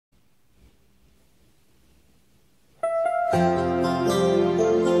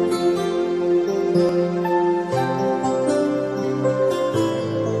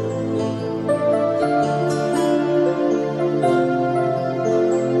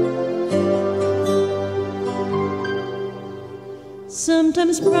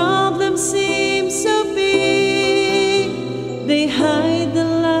Sometimes problems seem so big, they hide the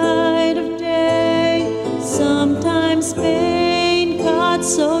light of day. Sometimes pain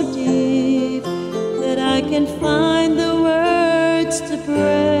cuts so deep that I can't find the words to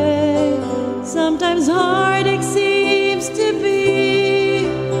pray. Sometimes heartache seems to be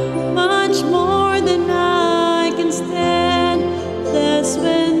much more than I can stand. That's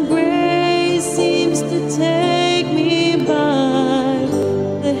when grace seems to take me by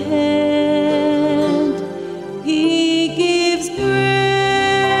the hand. He gives grace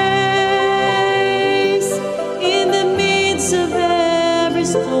in the midst of every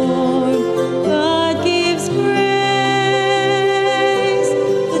storm.